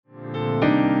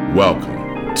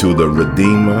Welcome to the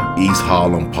Redeemer East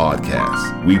Harlem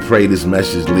podcast. We pray this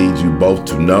message leads you both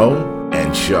to know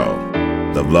and show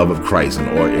the love of Christ in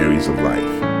all areas of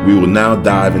life. We will now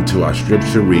dive into our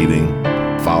scripture reading,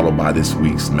 followed by this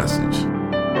week's message.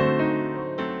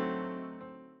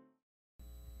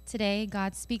 Today,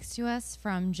 God speaks to us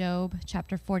from Job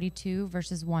chapter 42,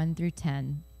 verses 1 through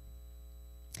 10.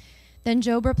 Then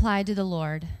Job replied to the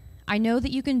Lord, I know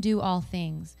that you can do all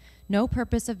things. No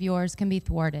purpose of yours can be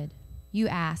thwarted. You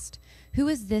asked, who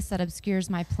is this that obscures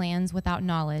my plans without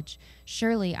knowledge?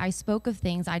 Surely I spoke of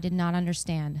things I did not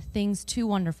understand, things too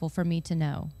wonderful for me to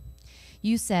know.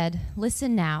 You said,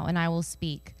 listen now, and I will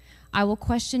speak. I will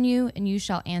question you, and you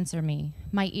shall answer me.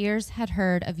 My ears had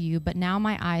heard of you, but now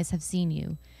my eyes have seen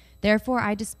you. Therefore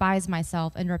I despise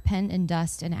myself and repent in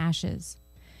dust and ashes.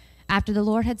 After the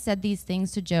Lord had said these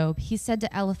things to Job, he said to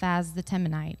Eliphaz the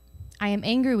Temanite, I am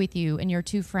angry with you and your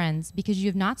two friends, because you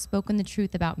have not spoken the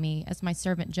truth about me, as my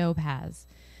servant Job has.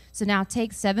 So now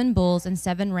take 7 bulls and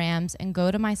 7 rams, and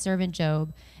go to my servant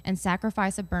Job, and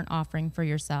sacrifice a burnt offering for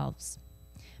yourselves.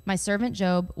 My servant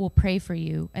Job will pray for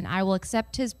you, and I will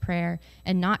accept his prayer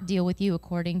and not deal with you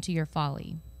according to your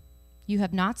folly. You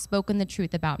have not spoken the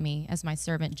truth about me, as my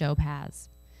servant Job has.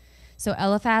 So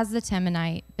Eliphaz the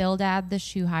Temanite, Bildad the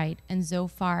Shuhite, and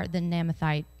Zophar the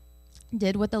Naamathite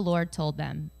did what the Lord told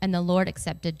them, and the Lord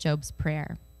accepted Job's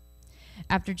prayer.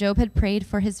 After Job had prayed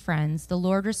for his friends, the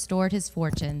Lord restored his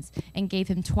fortunes and gave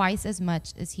him twice as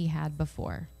much as he had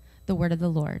before. The word of the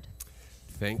Lord.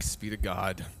 Thanks be to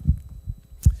God.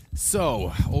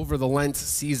 So, over the Lent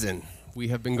season, we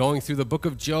have been going through the book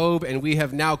of Job, and we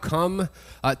have now come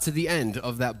to the end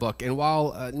of that book. And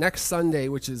while next Sunday,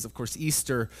 which is, of course,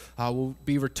 Easter, we'll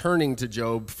be returning to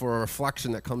Job for a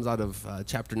reflection that comes out of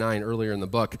chapter 9 earlier in the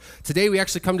book, today we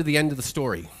actually come to the end of the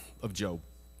story of Job.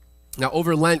 Now,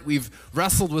 over Lent, we've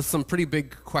wrestled with some pretty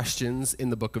big questions in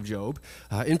the book of Job.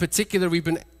 In particular, we've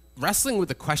been wrestling with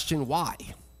the question, why?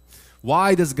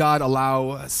 Why does God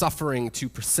allow suffering to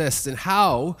persist? And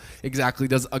how exactly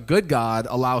does a good God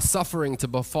allow suffering to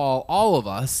befall all of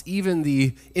us, even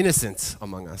the innocent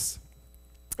among us?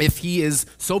 If he is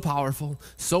so powerful,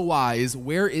 so wise,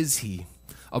 where is he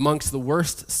amongst the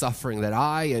worst suffering that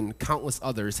I and countless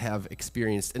others have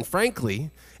experienced? And frankly,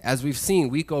 as we've seen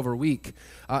week over week,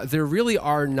 there really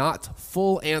are not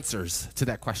full answers to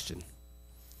that question.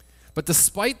 But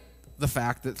despite the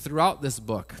fact that throughout this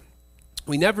book,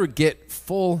 we never get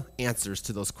full answers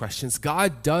to those questions,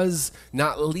 God does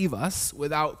not leave us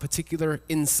without particular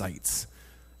insights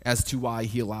as to why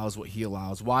he allows what he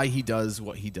allows, why he does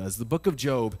what he does. The book of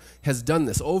Job has done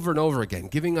this over and over again,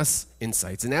 giving us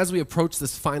insights. And as we approach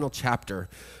this final chapter,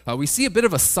 we see a bit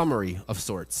of a summary of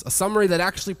sorts, a summary that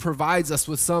actually provides us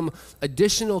with some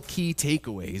additional key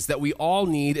takeaways that we all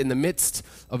need in the midst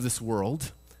of this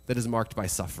world that is marked by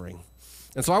suffering.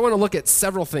 And so I want to look at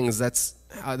several things that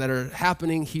are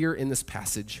happening here in this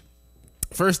passage.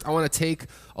 First, I want to take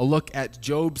a look at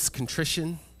Job's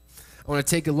contrition. I want to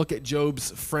take a look at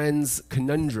Job's friend's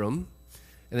conundrum.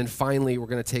 And then finally, we're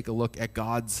going to take a look at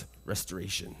God's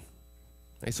restoration.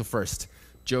 Okay, so first,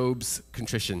 Job's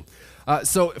contrition.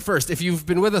 So first, if you've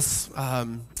been with us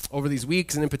over these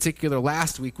weeks, and in particular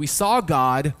last week, we saw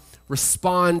God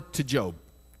respond to Job.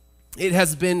 It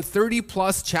has been 30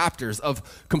 plus chapters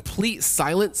of complete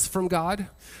silence from God,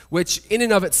 which in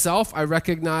and of itself I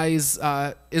recognize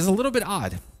is a little bit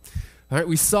odd. All right,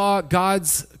 we saw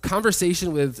God's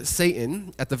conversation with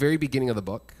Satan at the very beginning of the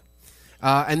book.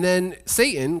 And then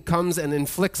Satan comes and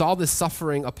inflicts all this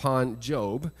suffering upon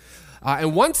Job.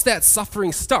 And once that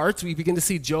suffering starts, we begin to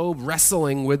see Job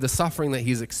wrestling with the suffering that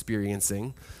he's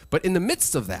experiencing. But in the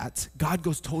midst of that, God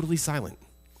goes totally silent.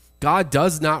 God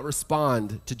does not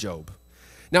respond to Job.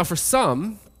 Now, for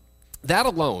some, that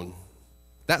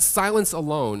silence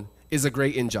alone, is a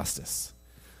great injustice.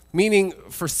 Meaning,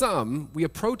 for some, we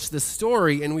approach this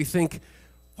story and we think,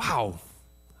 wow,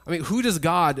 I mean, who does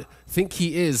God think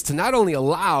he is to not only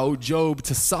allow Job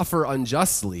to suffer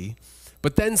unjustly,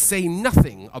 but then say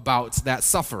nothing about that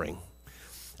suffering?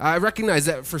 I recognize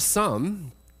that for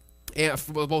some, and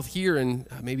both here and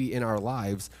maybe in our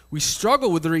lives, we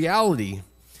struggle with the reality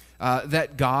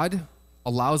that God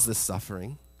allows this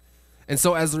suffering. And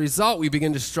so as a result, we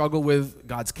begin to struggle with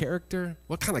God's character.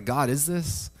 What kind of God is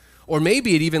this? Or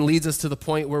maybe it even leads us to the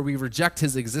point where we reject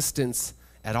his existence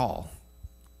at all.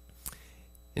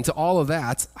 And to all of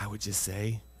that, I would just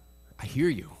say, I hear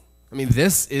you. I mean,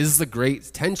 this is the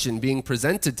great tension being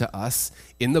presented to us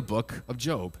in the book of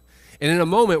Job. And in a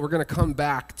moment, we're going to come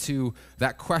back to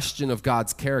that question of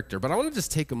God's character. But I want to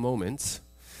just take a moment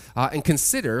and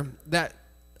consider that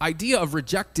idea of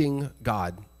rejecting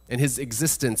God and his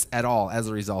existence at all as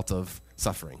a result of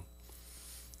suffering.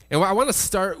 And I want to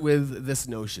start with this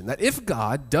notion that if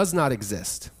God does not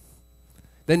exist,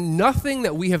 then nothing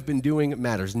that we have been doing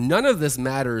matters. None of this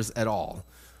matters at all.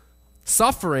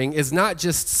 Suffering is not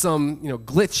just some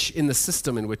glitch in the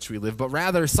system in which we live, but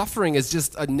rather suffering is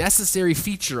just a necessary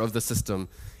feature of the system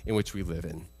in which we live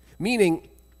in. Meaning,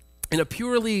 in a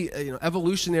purely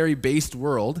evolutionary-based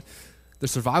world, the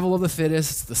survival of the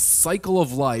fittest, the cycle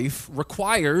of life,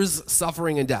 requires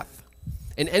suffering and death.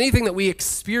 And anything that we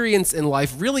experience in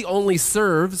life really only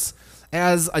serves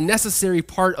as a necessary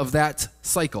part of that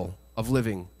cycle of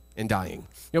living and dying.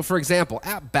 For example,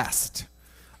 at best,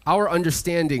 our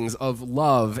understandings of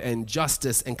love and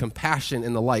justice and compassion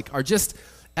and the like are just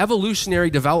evolutionary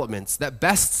developments that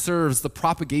best serves the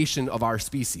propagation of our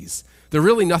species. They're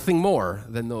really nothing more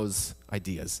than those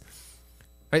ideas.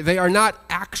 Right? They are not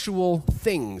actual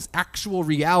things, actual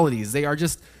realities. They are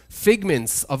just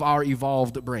figments of our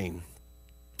evolved brain.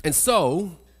 And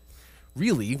so,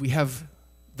 really,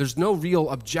 there's no real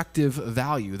objective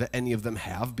value that any of them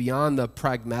have beyond the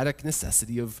pragmatic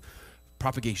necessity of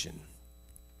propagation.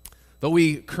 Though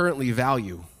we currently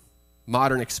value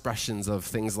modern expressions of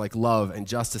things like love and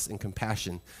justice and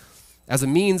compassion as a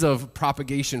means of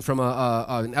propagation from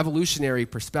an evolutionary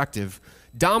perspective,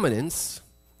 dominance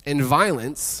and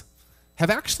violence have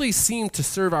actually seemed to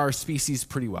serve our species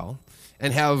pretty well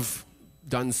and have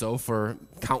done so for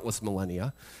countless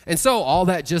millennia. And so all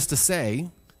that just to say,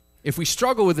 if we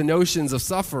struggle with the notions of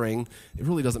suffering, it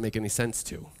really doesn't make any sense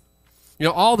to.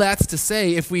 All that's to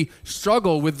say, if we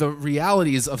struggle with the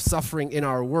realities of suffering in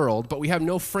our world, but we have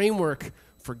no framework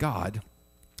for God,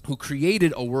 who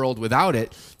created a world without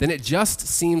it, then it just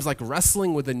seems like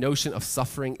wrestling with the notion of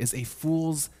suffering is a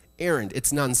fool's errand.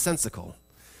 It's nonsensical.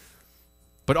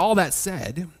 But all that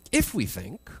said, if we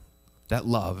think that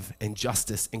love and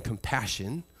justice and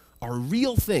compassion are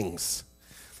real things,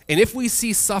 and if we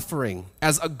see suffering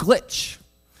as a glitch,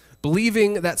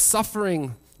 believing that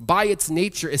suffering by its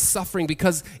nature is suffering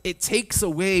because it takes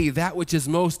away that which is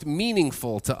most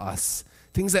meaningful to us,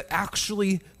 things that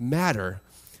actually matter,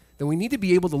 then we need to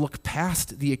be able to look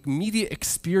past the immediate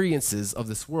experiences of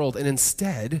this world and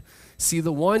instead see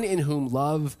the one in whom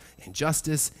love and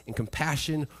justice and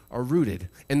compassion are rooted,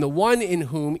 and the one in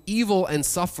whom evil and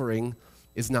suffering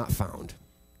is not found.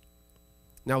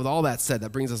 Now, with all that said,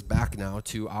 that brings us back now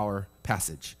to our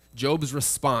passage, Job's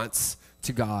response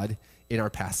to God in our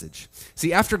passage.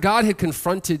 See, after God had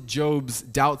confronted Job's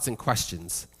doubts and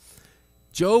questions,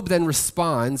 Job then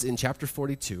responds in chapter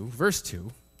 42, verse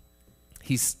 2.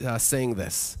 He's saying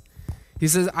this. He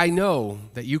says, I know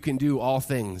that you can do all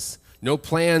things. No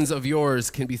plans of yours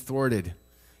can be thwarted.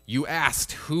 You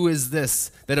asked, who is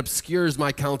this that obscures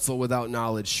my counsel without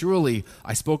knowledge? Surely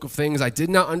I spoke of things I did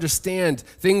not understand,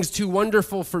 things too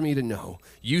wonderful for me to know.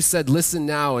 You said, listen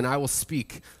now, and I will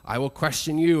speak. I will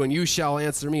question you, and you shall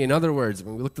answer me. In other words,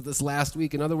 when we looked at this last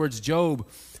week, in other words, Job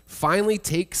finally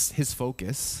takes his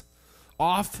focus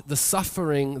off the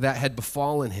suffering that had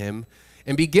befallen him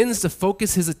and begins to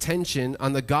focus his attention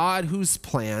on the God whose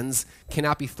plans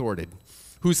cannot be thwarted,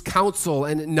 whose counsel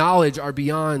and knowledge are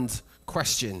beyond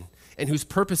question, and whose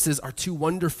purposes are too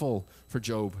wonderful for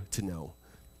Job to know.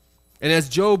 And as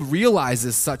Job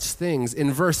realizes such things,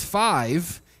 in verse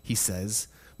 5, he says,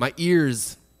 my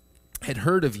ears had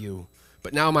heard of you,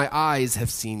 but now my eyes have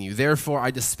seen you. Therefore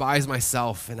I despise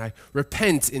myself, and I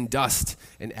repent in dust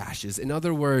and ashes. In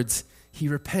other words, he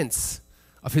repents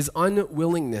of his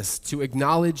unwillingness to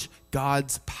acknowledge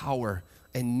God's power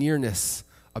and nearness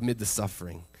amid the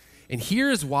suffering. And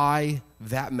here's why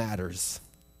that matters.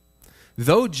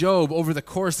 Though Job, over the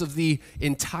course of the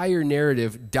entire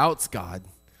narrative, doubts God,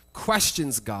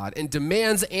 questions God, and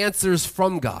demands answers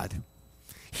from God,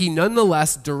 he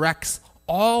nonetheless directs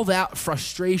all that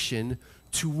frustration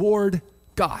toward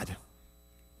God.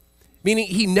 Meaning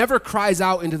he never cries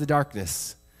out into the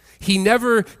darkness. He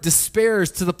never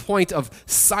despairs to the point of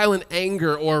silent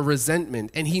anger or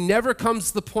resentment, and he never comes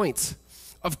to the point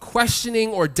of questioning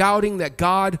or doubting that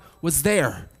God was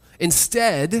there.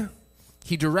 Instead,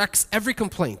 he directs every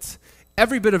complaint,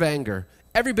 every bit of anger,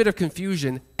 every bit of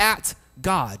confusion at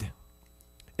God.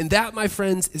 And that, my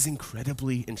friends, is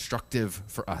incredibly instructive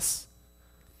for us.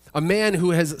 A man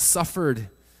who has suffered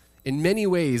in many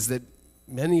ways that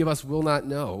many of us will not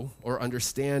know or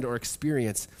understand or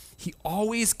experience, he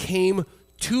always came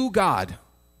to God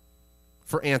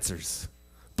for answers,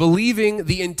 believing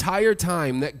the entire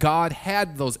time that God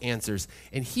had those answers.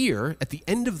 And here, at the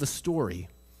end of the story,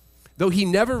 though he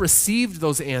never received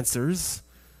those answers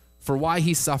for why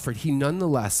he suffered, he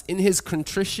nonetheless, in his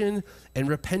contrition and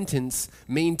repentance,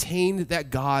 maintained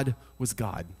that God was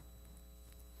God.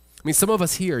 I mean, some of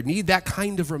us here need that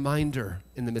kind of reminder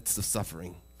in the midst of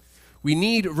suffering. We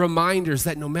need reminders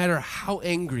that no matter how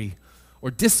angry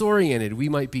or disoriented we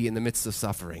might be in the midst of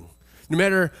suffering, no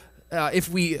matter if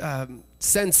we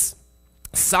sense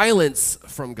silence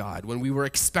from God when we were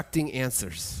expecting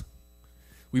answers,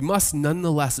 we must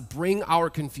nonetheless bring our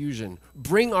confusion,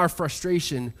 bring our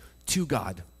frustration to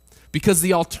God. Because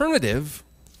the alternative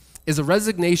is a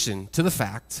resignation to the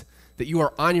fact that you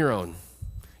are on your own.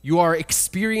 You are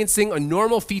experiencing a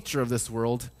normal feature of this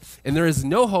world, and there is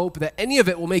no hope that any of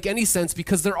it will make any sense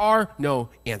because there are no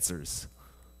answers.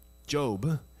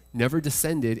 Job never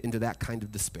descended into that kind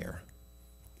of despair,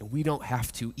 and we don't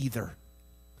have to either.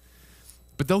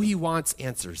 But though he wants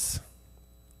answers,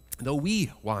 though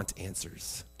we want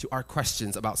answers to our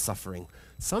questions about suffering,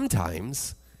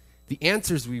 sometimes the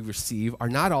answers we receive are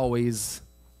not always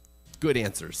good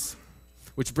answers,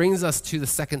 which brings us to the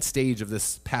second stage of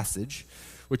this passage,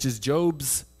 which is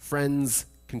Job's friends'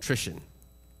 contrition.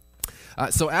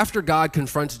 So after God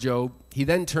confronts Job, he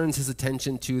then turns his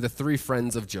attention to the three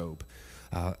friends of Job,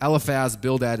 Eliphaz,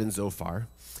 Bildad, and Zophar.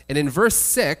 And in verse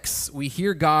 6, we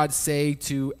hear God say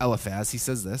to Eliphaz, he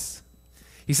says this.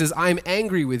 He says, "I am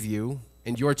angry with you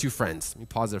and your two friends." Let me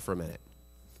pause there for a minute.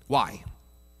 Why?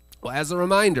 Well, as a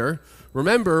reminder,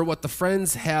 remember what the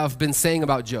friends have been saying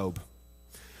about Job.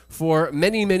 For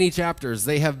many, many chapters,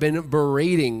 they have been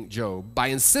berating Job by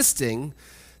insisting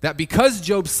that because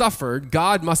Job suffered,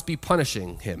 God must be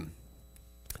punishing him.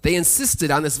 They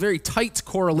insisted on this very tight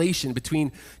correlation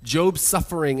between Job's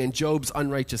suffering and Job's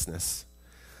unrighteousness.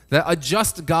 That a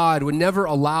just God would never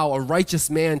allow a righteous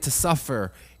man to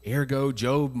suffer, ergo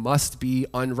Job must be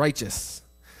unrighteous.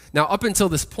 Now, up until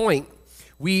this point,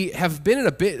 we have been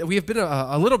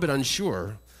a little bit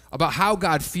unsure about how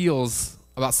God feels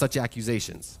about such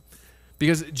accusations.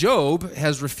 Because Job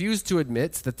has refused to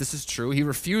admit that this is true. He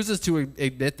refuses to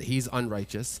admit that he's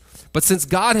unrighteous. But since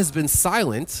God has been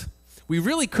silent, we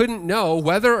really couldn't know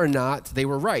whether or not they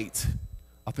were right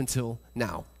up until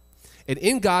now. And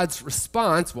in God's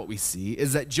response, what we see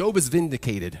is that Job is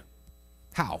vindicated.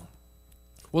 How?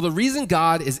 Well, the reason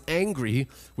God is angry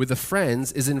with the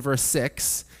friends is in verse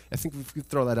 6. I think we could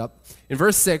throw that up. In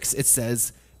verse 6, it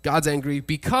says, God's angry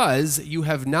because you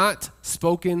have not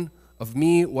spoken of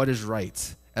me what is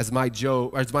right, as my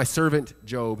servant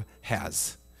Job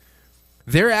has.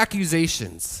 Their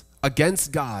accusations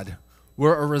against God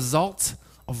were a result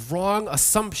of wrong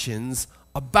assumptions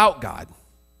about God.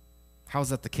 How is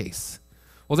that the case?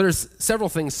 Well, there's several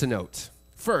things to note.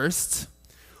 First,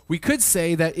 we could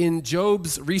say that in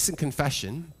Job's recent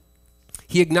confession,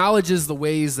 he acknowledges the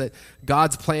ways that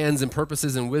God's plans and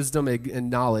purposes and wisdom and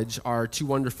knowledge are too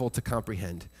wonderful to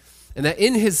comprehend. And that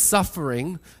in his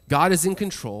suffering, God is in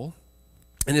control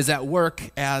and is at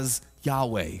work as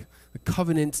Yahweh, the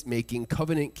covenant-making,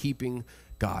 covenant-keeping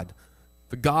God,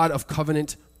 the God of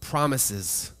covenant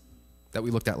promises that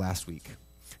we looked at last week.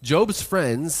 Job's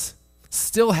friends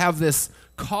still have this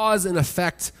cause and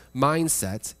effect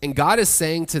mindset, and God is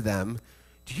saying to them,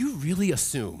 do you really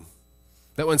assume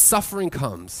that when suffering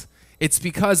comes, it's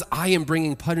because I am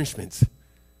bringing punishment?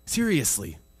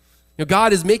 Seriously. You know,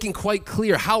 God is making quite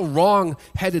clear how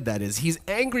wrong-headed that is. He's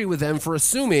angry with them for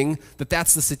assuming that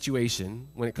that's the situation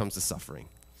when it comes to suffering.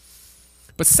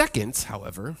 But second,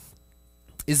 however,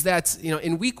 is that,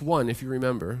 in week 1, if you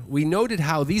remember, we noted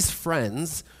how these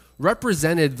friends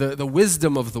represented the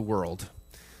wisdom of the world.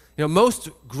 Most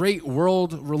great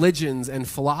world religions and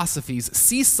philosophies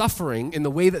see suffering in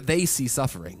the way that they see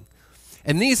suffering.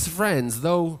 And these friends,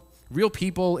 though real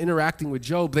people interacting with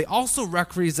Job, they also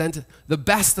represent the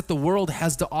best that the world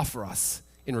has to offer us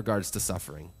in regards to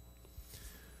suffering.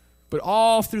 But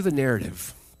all through the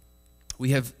narrative,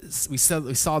 we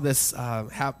saw this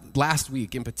last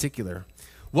week in particular.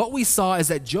 What we saw is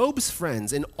that Job's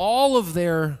friends, in all of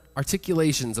their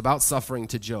articulations about suffering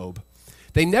to Job,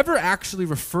 they never actually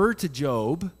refer to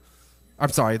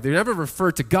they never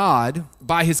refer to God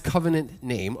by his covenant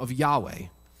name of Yahweh.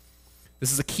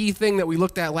 This is a key thing that we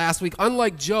looked at last week.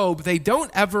 Unlike Job, they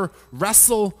don't ever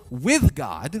wrestle with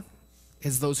God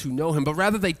as those who know him, but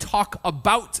rather they talk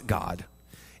about God.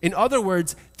 In other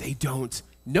words, they don't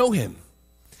know him.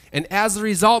 And as a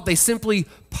result, they simply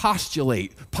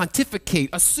postulate, pontificate,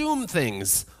 assume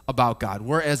things about God,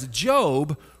 whereas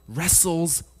Job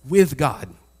wrestles with God.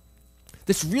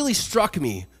 This really struck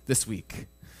me this week.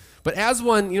 But as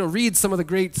one, reads some of the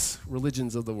great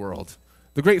religions of the world,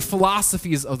 the great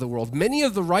philosophies of the world, many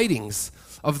of the writings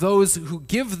of those who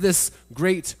give this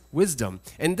great wisdom,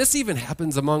 and this even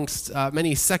happens amongst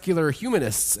many secular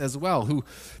humanists as well, who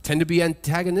tend to be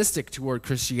antagonistic toward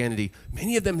Christianity.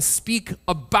 Many of them speak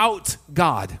about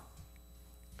God.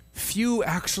 few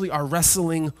actually are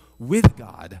wrestling with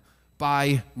God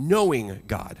by knowing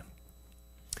God.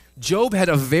 Job had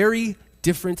a very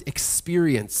different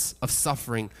experience of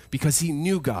suffering because he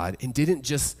knew God and didn't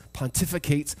just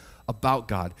pontificate about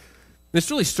God. This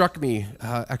really struck me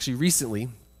actually recently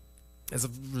as I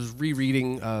was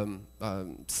rereading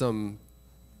some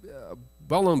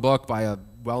well-known book by a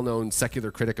well-known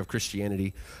secular critic of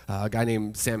Christianity, a guy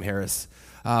named Sam Harris.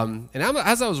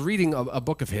 As I was reading a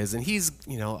book of his, and he's,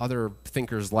 other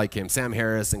thinkers like him, Sam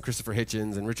Harris and Christopher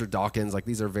Hitchens and Richard Dawkins, like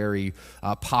these are very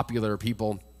popular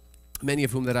people, many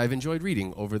of whom that I've enjoyed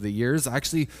reading over the years. I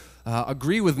actually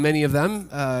agree with many of them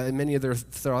and many of their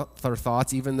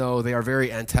thoughts, even though they are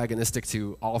very antagonistic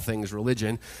to all things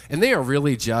religion. And they are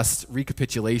really just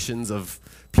recapitulations of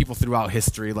people throughout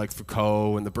history, like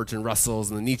Foucault and the Bertrand Russells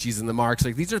and the Nietzsches and the Marx.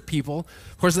 Like these are people,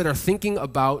 of course, that are thinking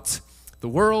about the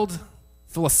world,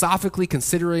 philosophically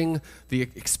considering the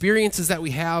experiences that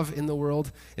we have in the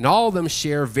world, and all of them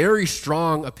share very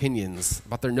strong opinions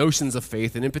about their notions of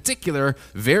faith, and in particular,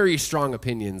 very strong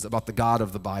opinions about the God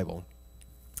of the Bible.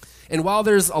 And while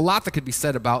there's a lot that could be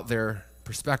said about their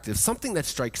perspective, something that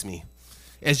strikes me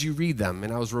as you read them,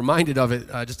 and I was reminded of it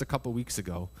just a couple weeks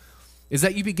ago, is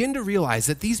that you begin to realize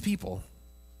that these people,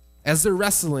 as they're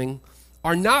wrestling,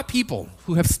 are not people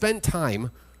who have spent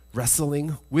time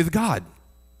wrestling with God.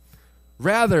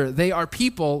 Rather, they are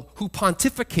people who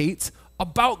pontificate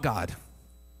about God.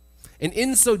 And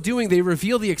in so doing, they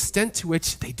reveal the extent to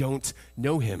which they don't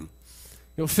know him.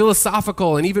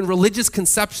 Philosophical and even religious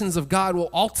conceptions of God will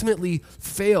ultimately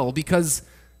fail because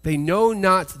they know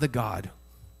not the God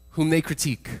whom they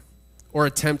critique or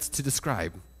attempt to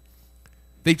describe.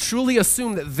 They truly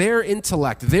assume that their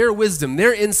intellect, their wisdom,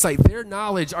 their insight, their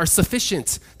knowledge are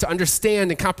sufficient to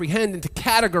understand and comprehend and to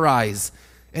categorize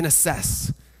and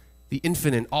assess the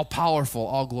infinite, all-powerful,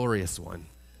 all-glorious one.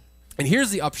 And here's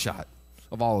the upshot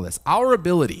of all of this. Our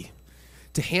ability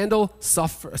to handle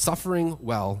suffering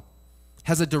well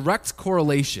has a direct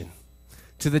correlation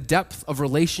to the depth of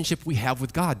relationship we have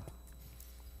with God.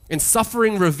 And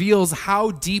suffering reveals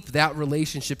how deep that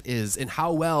relationship is and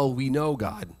how well we know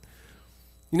God.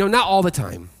 Not all the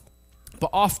time, but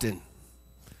often,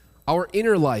 our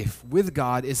inner life with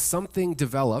God is something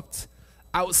developed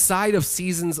outside of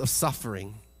seasons of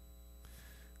suffering,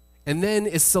 and then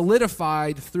is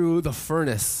solidified through the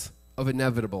furnace of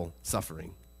inevitable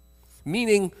suffering.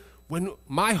 Meaning, when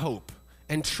my hope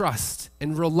and trust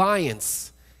and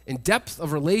reliance and depth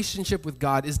of relationship with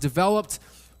God is developed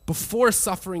before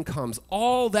suffering comes,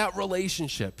 all that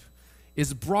relationship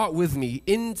is brought with me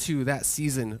into that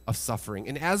season of suffering.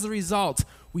 And as a result,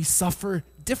 we suffer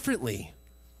differently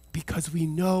because we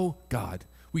know God.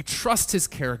 We trust his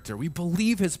character. We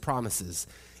believe his promises.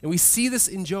 And we see this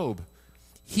in Job.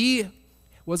 He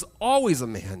was always a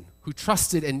man who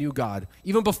trusted and knew God,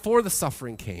 even before the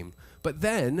suffering came. But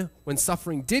then, when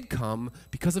suffering did come,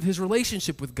 because of his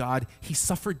relationship with God, he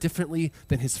suffered differently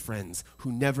than his friends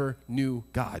who never knew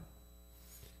God.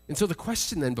 And so the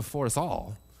question then before us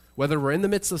all, whether we're in the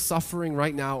midst of suffering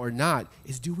right now or not,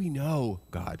 is do we know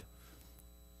God?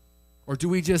 Or do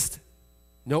we just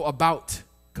know about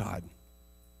God?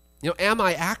 Am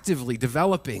I actively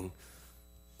developing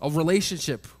a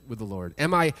relationship with the Lord?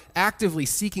 Am I actively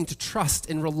seeking to trust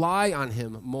and rely on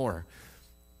him more?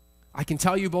 I can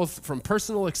tell you both from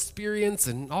personal experience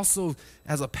and also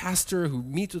as a pastor who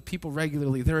meets with people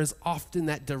regularly, there is often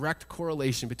that direct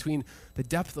correlation between the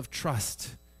depth of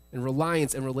trust and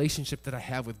reliance and relationship that I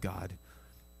have with God,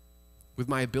 with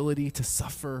my ability to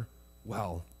suffer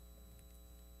well.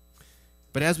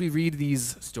 But as we read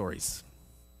these stories,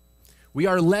 we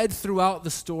are led throughout the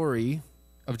story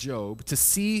of Job to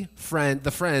see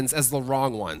the friends as the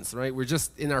wrong ones, right? We're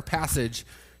just in our passage,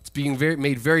 it's being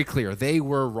made very clear. They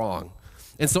were wrong.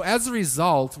 And so as a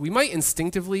result, we might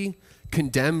instinctively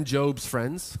condemn Job's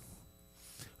friends.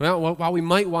 Well, while we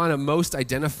might want to most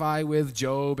identify with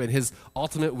Job and his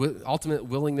ultimate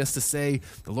willingness to say,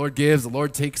 the Lord gives, the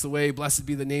Lord takes away, blessed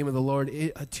be the name of the Lord,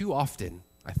 too often,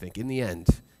 I think, in the end,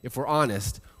 if we're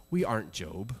honest, we aren't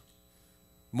Job.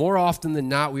 More often than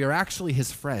not, we are actually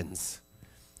his friends.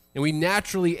 And we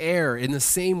naturally err in the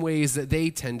same ways that they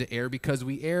tend to err because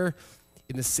we err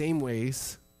in the same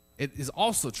ways. It is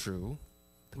also true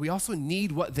that we also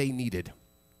need what they needed.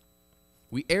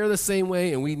 We err the same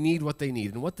way and we need what they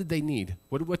need. And what did they need?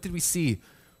 What did we see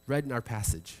read in our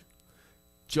passage?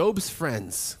 Job's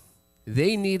friends,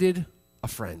 they needed a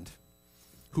friend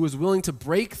who was willing to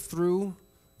break through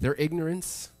their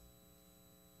ignorance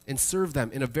and serve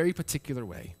them in a very particular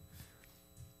way.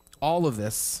 All of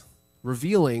this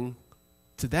revealing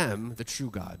to them the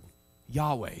true God,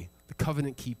 Yahweh, the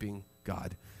covenant-keeping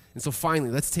God. And so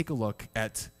finally, let's take a look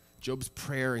at Job's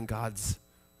prayer and God's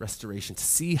restoration to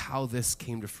see how this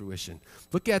came to fruition.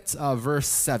 Look at verse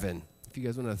 7. If you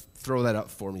guys want to throw that up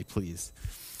for me, please.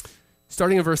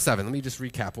 Starting in verse 7, let me just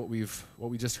recap what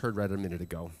we just heard read a minute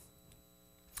ago.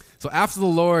 So after the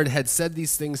Lord had said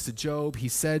these things to Job, he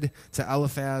said to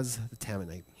Eliphaz the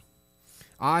Temanite,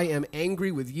 I am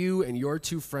angry with you and your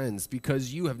two friends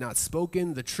because you have not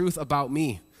spoken the truth about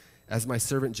me, as my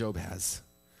servant Job has.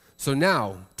 So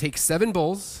now take 7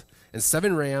 bulls and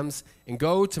 7 rams and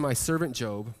go to my servant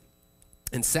Job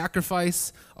and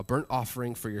sacrifice a burnt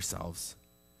offering for yourselves.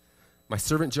 My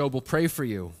servant Job will pray for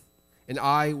you, and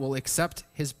I will accept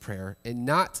his prayer and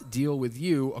not deal with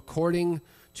you according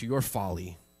to your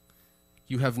folly.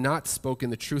 You have not spoken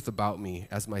the truth about me,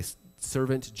 as my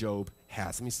servant Job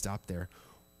has. Let me stop there.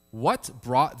 What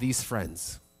brought these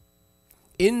friends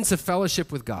into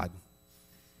fellowship with God?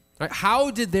 Right?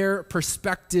 How did their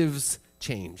perspectives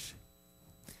change?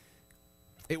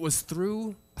 It was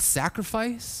through a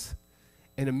sacrifice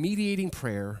and a mediating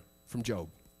prayer from Job.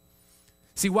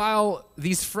 See, while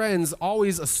these friends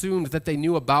always assumed that they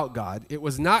knew about God, it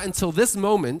was not until this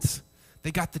moment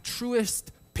they got the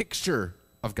truest picture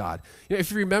of God.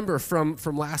 If you remember from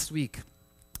last week,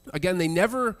 again, they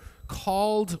never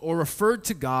called or referred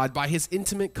to God by his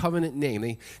intimate covenant name.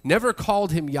 They never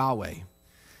called him Yahweh.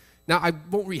 Now, I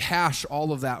won't rehash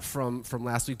all of that from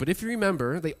last week, but if you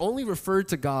remember, they only referred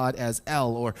to God as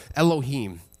El or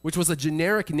Elohim, which was a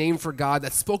generic name for God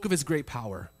that spoke of his great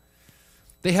power.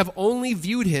 They have only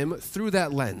viewed him through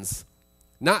that lens,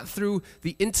 not through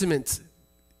the intimate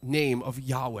name of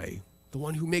Yahweh, the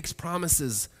one who makes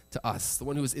promises to us, the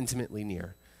one who is intimately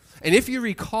near. And if you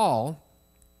recall,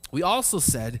 we also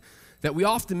said that we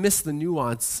often miss the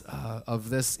nuance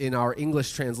of this in our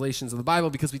English translations of the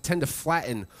Bible because we tend to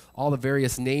flatten all the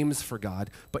various names for God.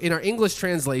 But in our English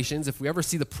translations, if we ever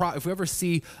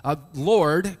see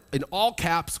Lord in all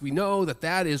caps, we know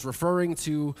that is referring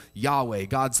to Yahweh,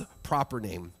 God's proper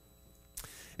name.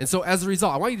 And so as a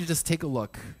result, I want you to just take a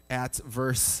look at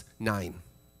verse 9.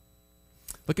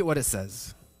 Look at what it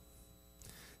says.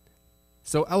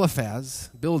 So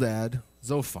Eliphaz, Bildad,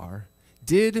 Zophar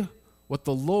did what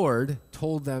the Lord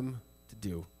told them to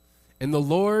do. And the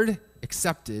Lord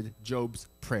accepted Job's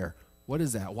prayer. What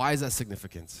is that? Why is that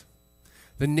significant?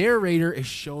 The narrator is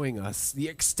showing us the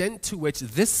extent to which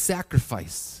this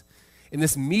sacrifice and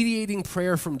this mediating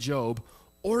prayer from Job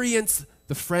orients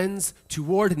the friends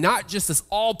toward not just this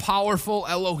all-powerful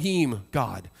Elohim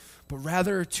God, but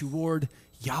rather toward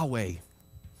Yahweh.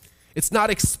 It's not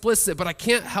explicit, but I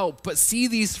can't help but see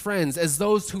these friends as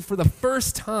those who for the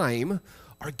first time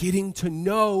are getting to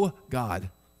know God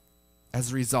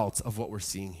as a result of what we're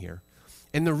seeing here.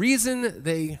 And the reason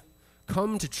they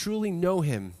come to truly know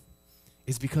him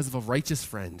is because of a righteous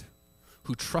friend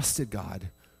who trusted God,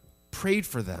 prayed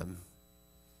for them,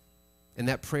 and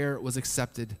that prayer was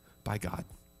accepted by God.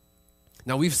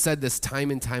 Now, we've said this time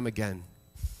and time again,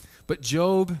 but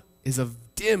Job is a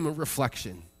dim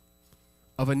reflection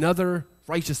of another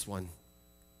righteous one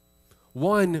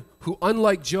who,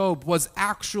 unlike Job, was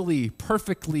actually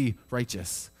perfectly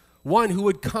righteous, one who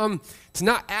would come to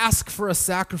not ask for a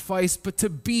sacrifice, but to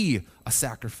be a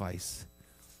sacrifice,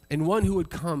 and one who would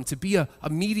come to be a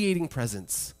mediating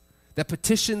presence that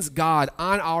petitions God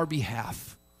on our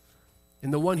behalf,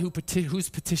 and the one whose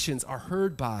petitions are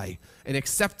heard by and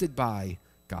accepted by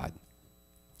God.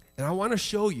 And I want to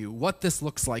show you what this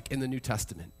looks like in the New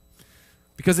Testament,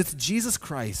 because it's Jesus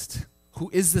Christ who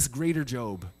is this greater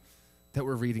Job that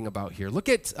we're reading about here. Look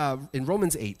at in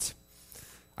Romans 8.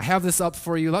 I have this up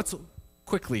for you. Let's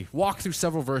quickly walk through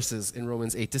several verses in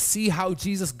Romans 8 to see how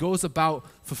Jesus goes about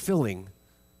fulfilling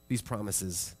these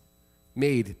promises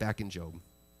made back in Job.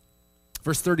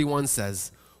 Verse 31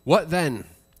 says, "What then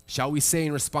shall we say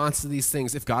in response to these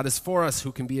things? If God is for us,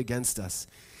 who can be against us?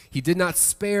 He did not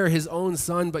spare his own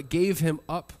son, but gave him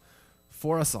up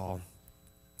for us all.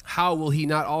 How will he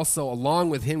not also, along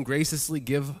with him, graciously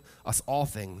give us all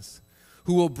things?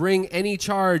 Who will bring any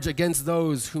charge against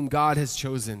those whom God has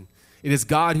chosen? It is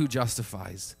God who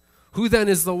justifies. Who then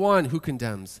is the one who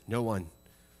condemns? No one.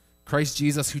 Christ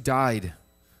Jesus, who died,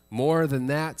 more than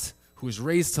that, who was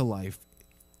raised to life,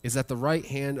 is at the right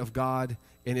hand of God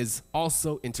and is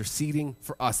also interceding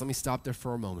for us." Let me stop there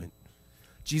for a moment.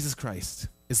 Jesus Christ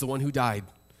is the one who died,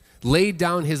 laid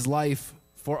down his life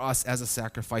for us as a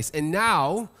sacrifice, and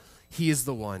now he is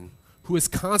the one who is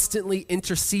constantly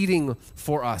interceding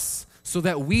for us so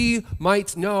that we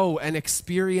might know and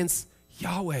experience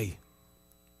Yahweh.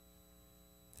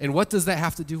 And what does that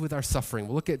have to do with our suffering?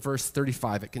 We'll look at verse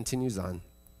 35. It continues on.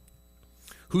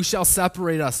 "Who shall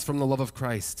separate us from the love of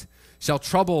Christ? Shall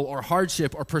trouble or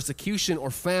hardship or persecution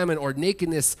or famine or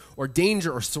nakedness or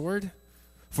danger or sword?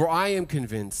 For I am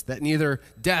convinced that neither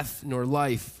death nor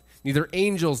life, neither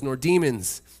angels nor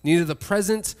demons, neither the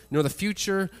present nor the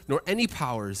future, nor any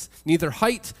powers, neither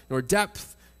height nor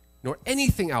depth, nor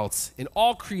anything else in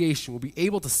all creation will be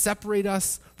able to separate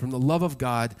us from the love of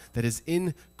God that is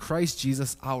in Christ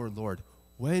Jesus our Lord.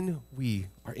 When we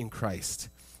are in Christ,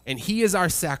 and he is our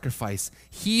sacrifice,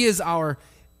 he is our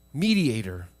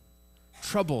mediator,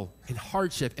 trouble and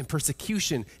hardship and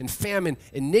persecution and famine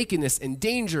and nakedness and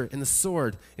danger and the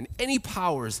sword and any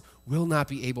powers will not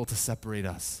be able to separate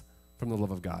us from the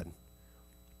love of God.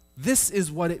 This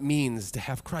is what it means to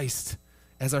have Christ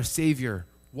as our Savior,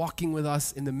 walking with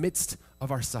us in the midst of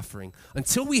our suffering.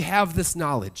 Until we have this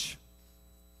knowledge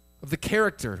of the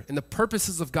character and the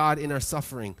purposes of God in our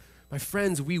suffering, my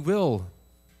friends, we will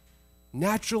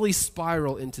naturally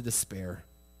spiral into despair.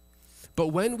 But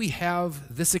when we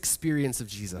have this experience of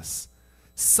Jesus,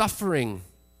 suffering,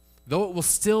 though it will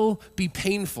still be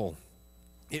painful,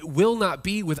 it will not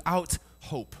be without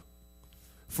hope.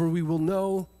 For we will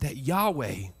know that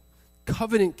Yahweh,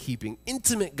 covenant-keeping,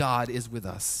 intimate God, is with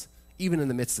us, even in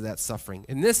the midst of that suffering.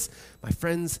 And this, my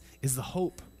friends, is the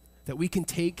hope that we can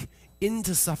take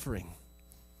into suffering.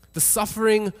 The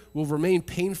suffering will remain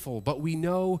painful, but we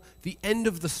know the end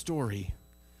of the story.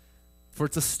 For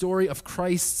it's a story of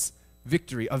Christ's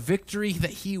victory, a victory that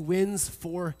he wins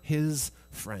for his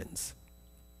friends.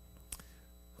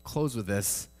 I'll close with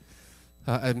this.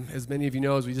 As many of you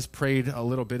know, as we just prayed a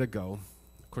little bit ago,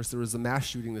 of course, there was a mass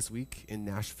shooting this week in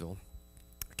Nashville.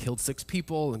 It killed 6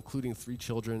 people, including 3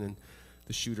 children and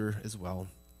the shooter as well,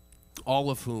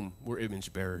 all of whom were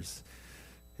image bearers.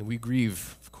 And we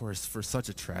grieve, of course, for such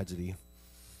a tragedy.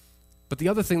 But the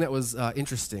other thing that was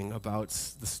interesting about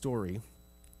the story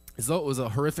is, though it was a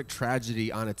horrific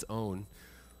tragedy on its own,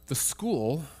 the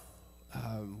school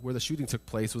where the shooting took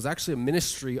place was actually a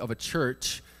ministry of a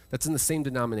church that's in the same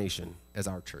denomination as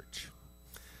our church.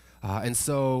 And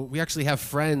so we actually have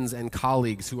friends and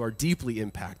colleagues who are deeply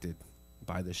impacted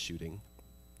by this shooting.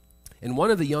 And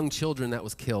one of the young children that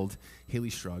was killed, Haley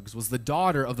Shrugs, was the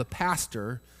daughter of the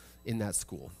pastor in that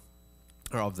school,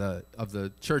 or of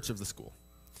the church of the school.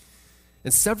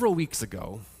 And several weeks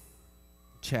ago,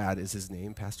 Chad is his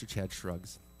name, Pastor Chad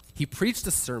Shrugs, he preached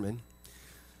a sermon,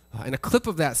 and a clip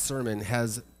of that sermon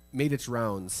has made its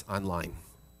rounds online.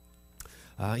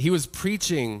 He was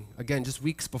preaching, again, just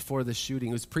weeks before the shooting,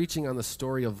 he was preaching on the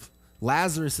story of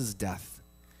Lazarus' death.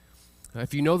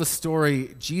 If you know the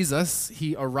story, Jesus,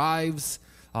 he arrives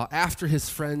after his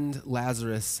friend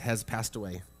Lazarus has passed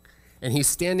away. And he's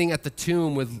standing at the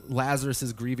tomb with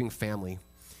Lazarus' grieving family.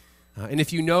 And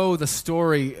if you know the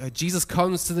story, Jesus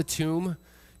comes to the tomb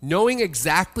knowing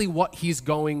exactly what he's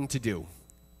going to do.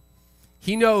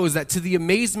 He knows that to the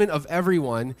amazement of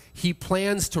everyone, he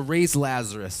plans to raise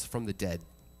Lazarus from the dead.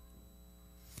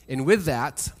 And with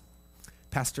that,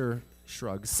 Pastor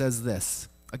Shrugs says this,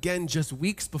 again, just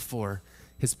weeks before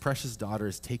his precious daughter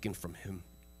is taken from him.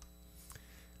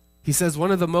 He says, one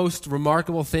of the most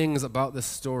remarkable things about this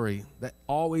story that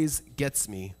always gets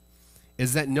me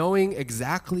is that knowing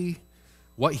exactly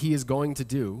what he is going to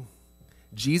do,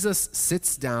 Jesus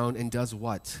sits down and does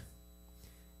what?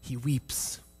 He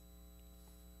weeps.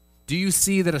 Do you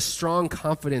see that a strong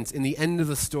confidence in the end of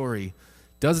the story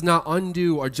does not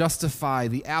undo or justify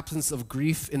the absence of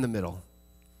grief in the middle?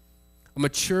 A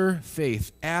mature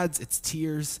faith adds its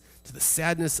tears to the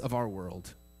sadness of our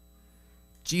world.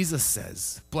 Jesus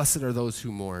says, "Blessed are those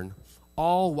who mourn,"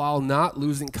 all while not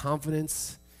losing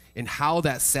confidence in how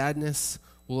that sadness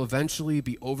will eventually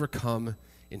be overcome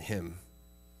in him.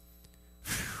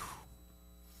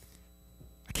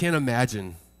 I can't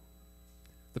imagine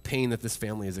the pain that this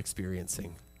family is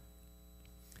experiencing.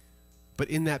 But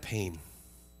in that pain,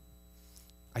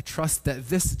 I trust that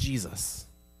this Jesus,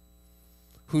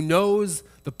 who knows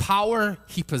the power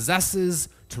he possesses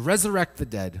to resurrect the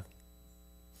dead,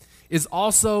 is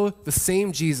also the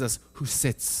same Jesus who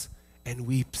sits and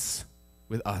weeps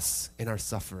with us in our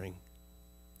suffering.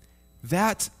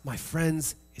 That, my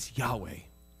friends, is Yahweh.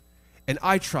 And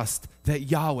I trust that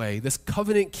Yahweh, this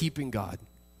covenant-keeping God,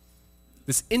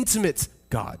 this intimate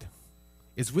God,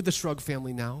 is with the Shrug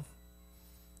family now,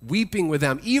 weeping with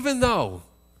them, even though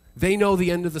they know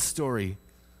the end of the story,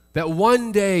 that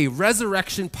one day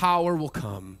resurrection power will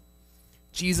come.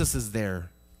 Jesus is there,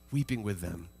 weeping with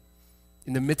them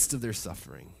in the midst of their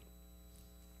suffering.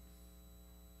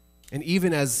 And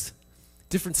even as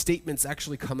different statements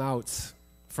actually come out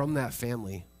from that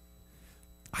family,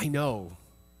 I know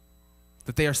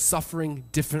that they are suffering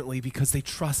differently because they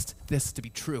trust this to be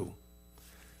true.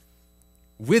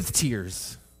 With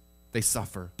tears, they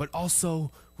suffer, but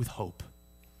also with hope.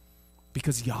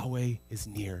 Because Yahweh is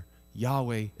near.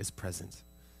 Yahweh is present.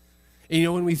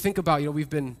 And when we think about, we've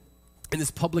been in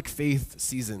this public faith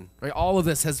season, right? All of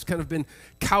this has kind of been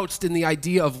couched in the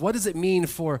idea of what does it mean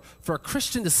for a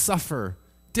Christian to suffer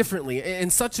differently in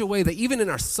such a way that even in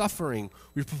our suffering,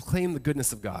 we proclaim the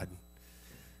goodness of God.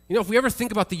 If we ever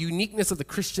think about the uniqueness of the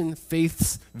Christian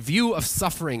faith's view of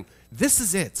suffering, this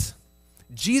is it.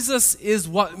 Jesus is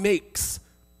what makes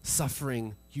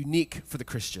suffering unique for the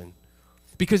Christian.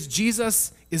 Because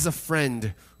Jesus is a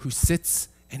friend who sits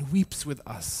and weeps with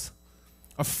us.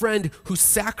 A friend who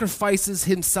sacrifices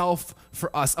himself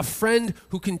for us. A friend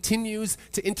who continues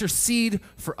to intercede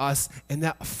for us. And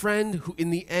that friend who in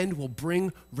the end will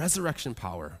bring resurrection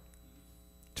power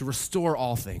to restore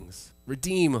all things,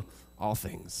 redeem all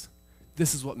things.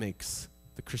 This is what makes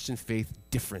the Christian faith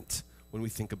different when we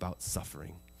think about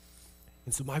suffering.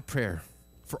 And so my prayer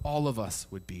for all of us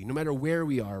would be, no matter where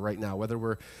we are right now, whether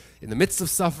we're in the midst of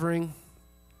suffering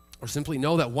or simply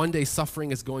know that one day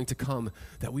suffering is going to come,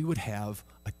 that we would have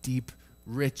a deep,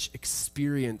 rich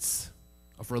experience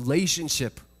of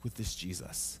relationship with this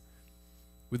Jesus,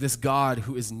 with this God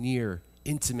who is near,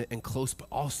 intimate, and close, but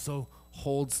also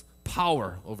holds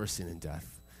power over sin and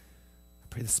death. I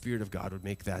pray the Spirit of God would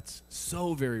make that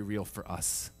so very real for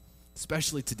us,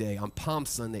 especially today on Palm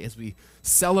Sunday as we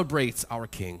celebrate our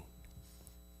King.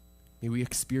 May we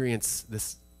experience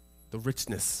the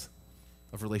richness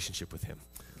of relationship with him.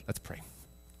 Let's pray.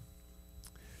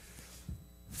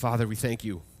 Father, we thank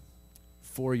you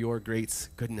for your great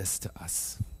goodness to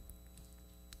us.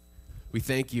 We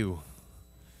thank you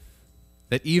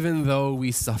that even though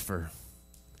we suffer,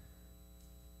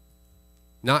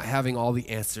 not having all the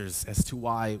answers as to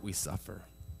why we suffer,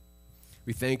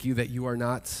 we thank you that you are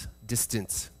not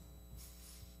distant,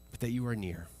 but that you are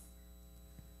near.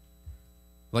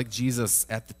 Like Jesus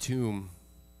at the tomb,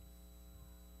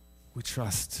 we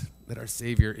trust that our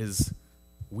Savior is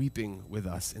weeping with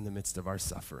us in the midst of our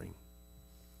suffering.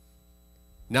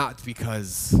 Not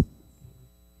because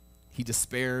he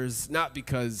despairs, not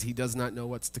because he does not know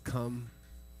what's to come,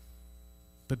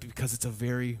 but because it's a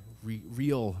very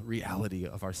real reality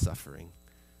of our suffering.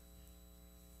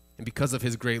 And because of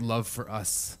his great love for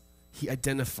us, he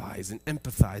identifies and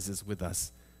empathizes with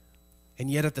us, and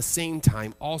yet at the same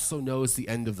time also knows the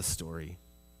end of the story.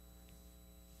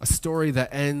 A story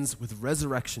that ends with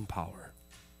resurrection power.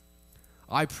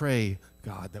 I pray,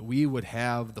 God, that we would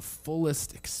have the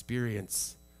fullest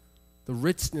experience, the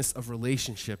richness of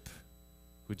relationship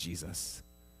with Jesus,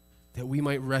 that we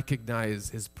might recognize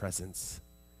his presence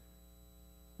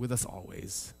with us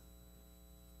always.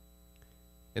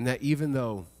 And that even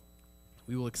though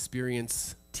we will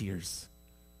experience tears,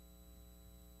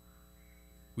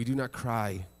 we do not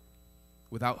cry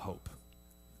without hope.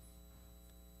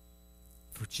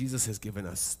 For Jesus has given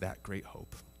us that great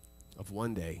hope of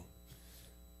one day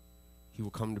he will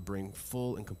come to bring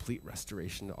full and complete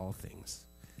restoration to all things.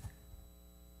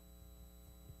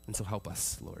 And so help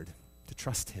us, Lord, to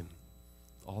trust him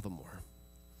all the more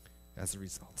as a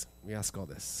result. We ask all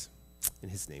this in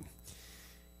his name.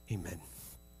 Amen.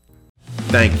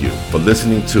 Thank you for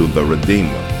listening to the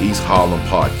Redeemer East Harlem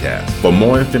podcast. For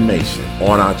more information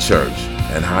on our church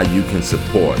and how you can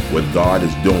support what God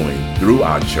is doing through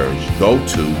our church, go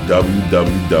to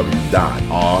www.reh.nyc.